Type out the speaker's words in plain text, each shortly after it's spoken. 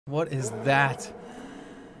What is that?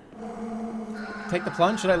 Take the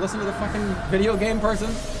plunge? Should I listen to the fucking video game person?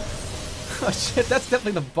 Oh shit, that's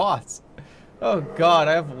definitely the boss. Oh god,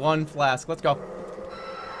 I have one flask. Let's go.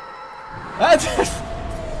 Like,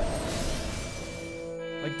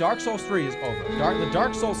 Dark Souls 3 is over. The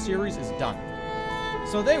Dark Souls series is done.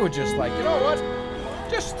 So they were just like, you know what?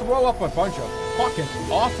 Just throw up a bunch of fucking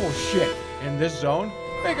awful shit in this zone.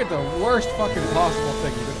 Make it the worst fucking possible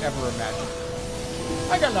thing you could ever imagine.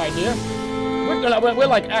 I got an idea. We're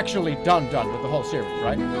like actually done with the whole series,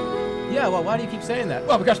 right? Yeah, well, why do you keep saying that?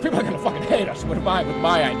 Well, because people are gonna fucking hate us with my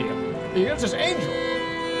idea. It's this angel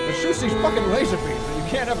that shoots these fucking laser beams that you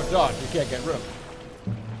can't ever dodge, you can't get rid of.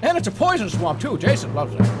 And it's a poison swamp too. Jason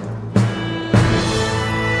loves it.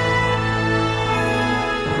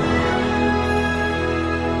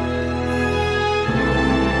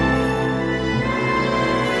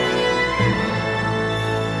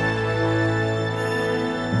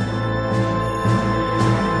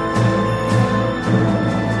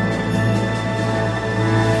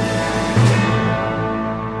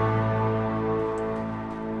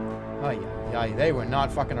 They were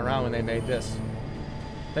not fucking around when they made this.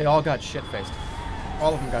 They all got shit-faced.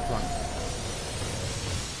 All of them got drunk.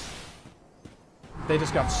 They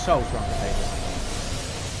just got so drunk that they just...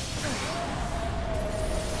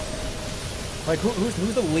 Like,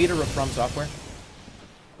 who's the leader of From Software?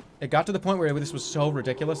 It got to the point where this was so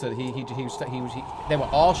ridiculous that they were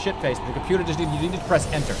all shit-faced. The computer just needed, you needed to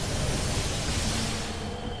press enter.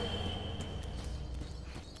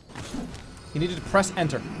 You needed to press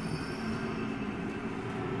enter.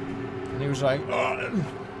 And he was like, oh,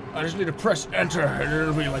 I just need to press enter and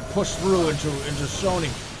it'll be like pushed through into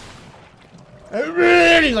Sony.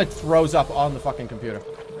 And he like throws up on the fucking computer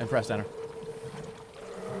and pressed enter.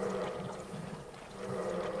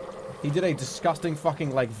 He did a disgusting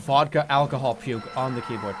fucking like vodka alcohol puke on the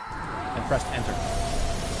keyboard and pressed enter.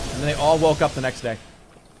 And then they all woke up the next day.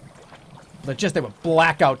 Like they were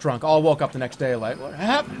blackout drunk, all woke up the next day like, what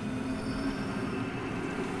happened?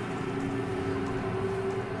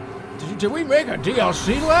 Did we make a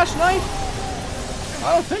DLC last night?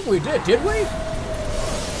 I don't think we did we?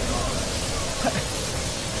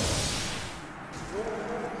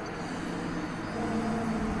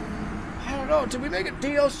 I don't know, did we make a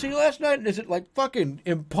DLC last night? Is it like fucking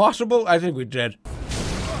impossible? I think we did.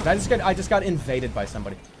 I just got invaded by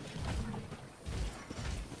somebody.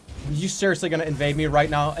 Are you seriously gonna invade me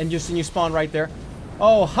right now? And you spawn right there?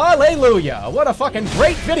 Oh, hallelujah! What a fucking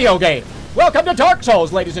great video game! Welcome to Dark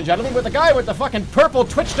Souls, ladies and gentlemen, where the guy with the fucking purple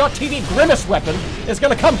Twitch.tv grimace weapon is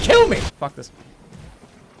gonna come kill me! Fuck this.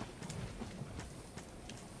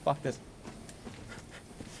 Fuck this.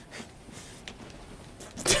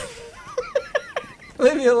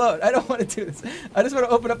 Leave me alone. I don't want to do this. I just want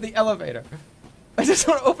to open up the elevator. I just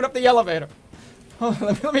want to open up the elevator. Oh,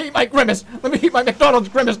 let me eat my grimace. Let me eat my McDonald's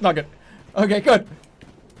grimace nugget. Okay, good.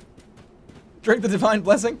 Drink the divine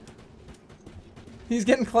blessing. He's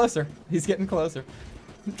getting closer. He's getting closer.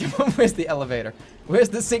 Come on, where's the elevator? Where's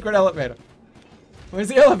the secret elevator? Where's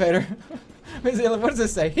the elevator? Where's the elevator? What does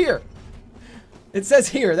this say? Here. It says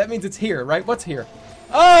here. That means it's here, right? What's here?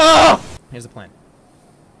 Oh! Here's the plan.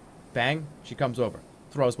 Bang. She comes over.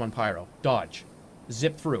 Throws one pyro. Dodge.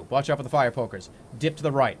 Zip through. Watch out for the fire pokers. Dip to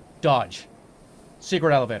the right. Dodge.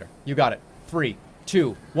 Secret elevator. You got it. 3,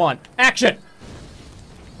 2, 1. Action!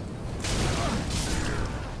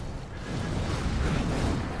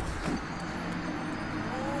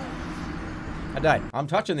 I died. I'm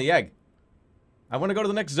touching the egg. I want to go to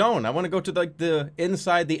the next zone. I want to go to like the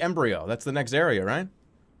inside the embryo. That's the next area, right?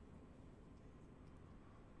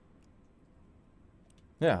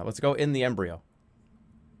 Yeah, let's go in the embryo.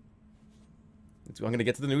 I'm going to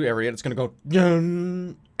get to the new area. And it's going to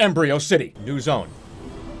go Embryo City. New zone.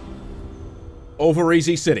 Over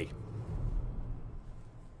Easy City.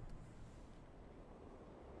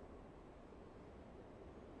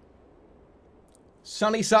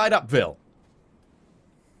 Sunnyside Upville.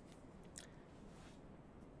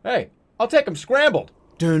 Hey, I'll take them scrambled.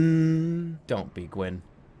 Dun. Don't be Gwyn.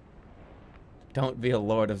 Don't be a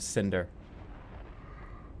Lord of Cinder.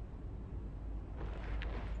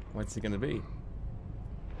 What's he gonna be?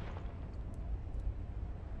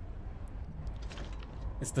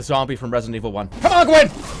 It's the zombie from Resident Evil 1. Come on, Gwyn!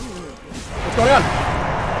 What's going on?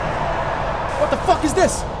 What the fuck is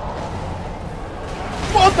this?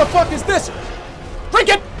 What the fuck is this? Drink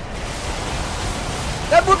it!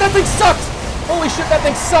 That thing sucks! Holy shit, that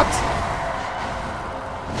thing sucks!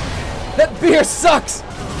 That beer sucks!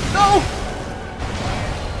 No!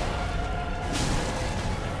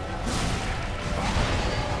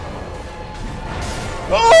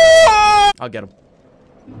 Oh! I'll get him.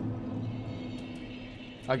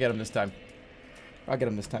 I'll get him this time. I'll get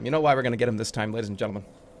him this time. You know why we're gonna get him this time, ladies and gentlemen?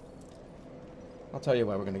 I'll tell you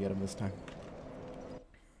why we're gonna get him this time.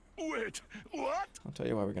 Wait, what? I'll tell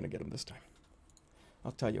you why we're gonna get him this time.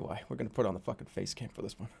 I'll tell you why. We're gonna put on the fucking face cam for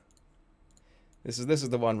this one. This is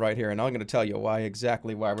the one right here, and I'm gonna tell you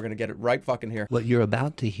exactly why. We're gonna get it right fucking here. What you're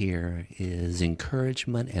about to hear is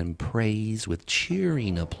encouragement and praise with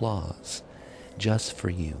cheering applause just for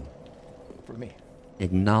you. For me.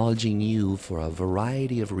 Acknowledging you for a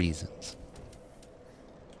variety of reasons.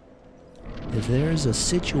 If there's a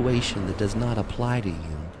situation that does not apply to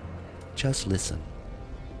you, just listen.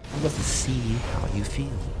 Listen. See how you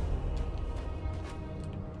feel.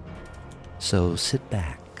 So sit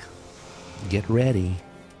back, get ready.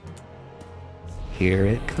 Here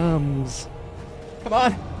it comes. Come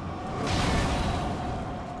on.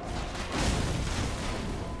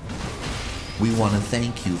 We want to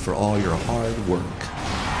thank you for all your hard work.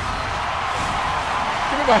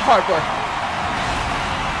 Give me my hard work.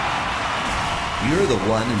 You're the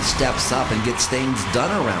one who steps up and gets things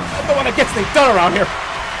done around here. I'm the one that gets things done around here.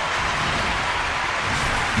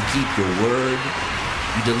 You keep your word,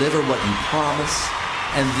 you deliver what you promise,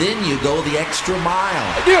 and then you go the extra mile.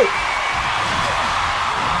 I do.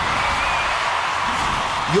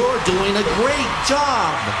 You're doing a great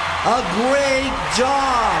job. A great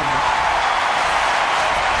job.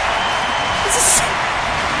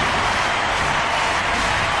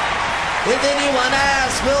 If anyone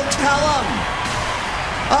asks, we'll tell them.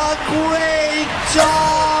 A great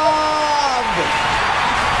job.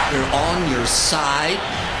 We're on your side.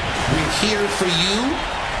 We're here for you.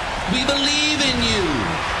 We believe in you.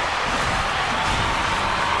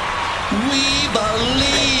 We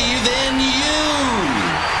believe in you.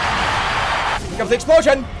 Here comes the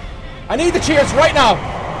explosion. I need the cheers right now.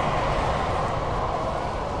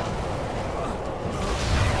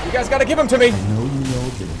 You guys gotta give them to me. I know you know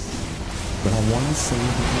this, but I want to say it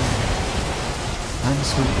again. I'm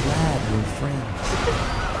so glad we're friends.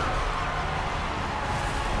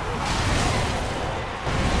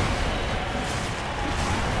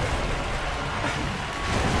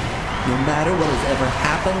 No matter what has ever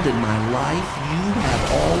happened in my life, you have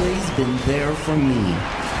always been there for me.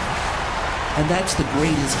 And that's the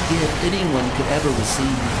greatest gift anyone could ever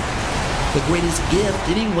receive. The greatest gift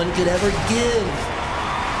anyone could ever give.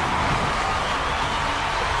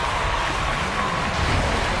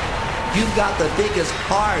 You've got the biggest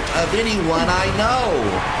heart of anyone I know.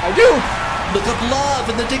 I do. Look up love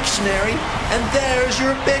in the dictionary, and there's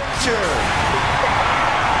your picture.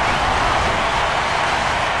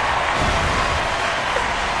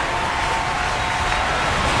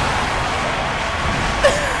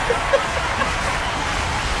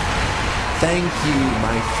 Thank you,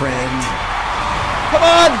 my friend. Come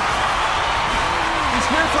on. He's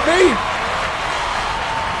here for me.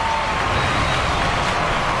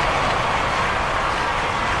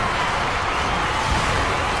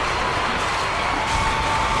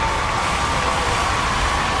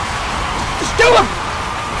 Just kill him.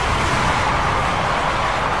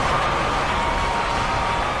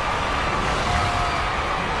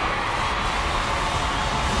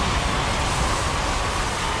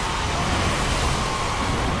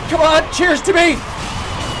 Come on, cheers to me!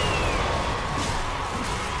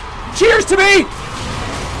 Cheers to me!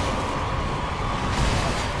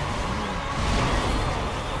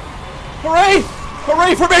 Hooray!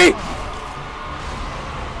 Hooray for me!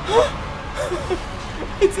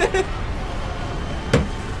 It's it!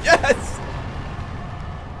 Yes!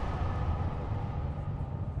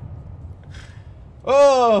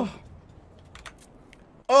 Oh!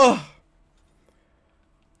 Oh!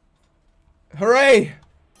 Hooray!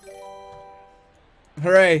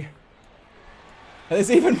 Hooray. There's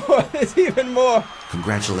even more. There's even more.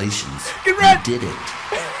 Congratulations. Congrats. You did it.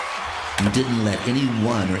 You didn't let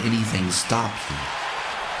anyone or anything stop you.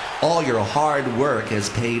 All your hard work has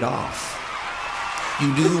paid off. You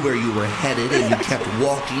knew where you were headed and you kept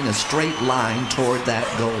walking a straight line toward that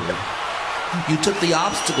goal. You took the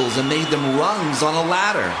obstacles and made them rungs on a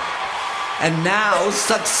ladder. And now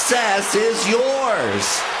success is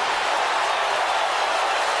yours.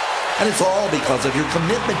 And it's all because of your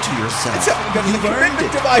commitment to yourself. It's all because of You've the earned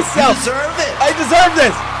commitment it. to myself. You deserve it. I deserve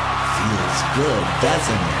this. Feels good,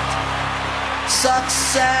 doesn't it?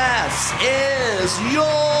 Success is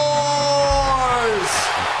yours.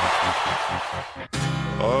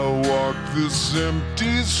 I walk this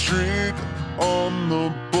empty street on the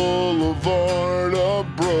boulevard of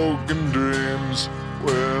broken dreams,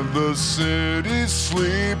 where the city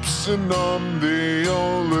sleeps and I'm the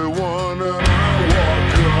only one, and I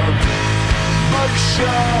walk up like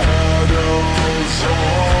shadows.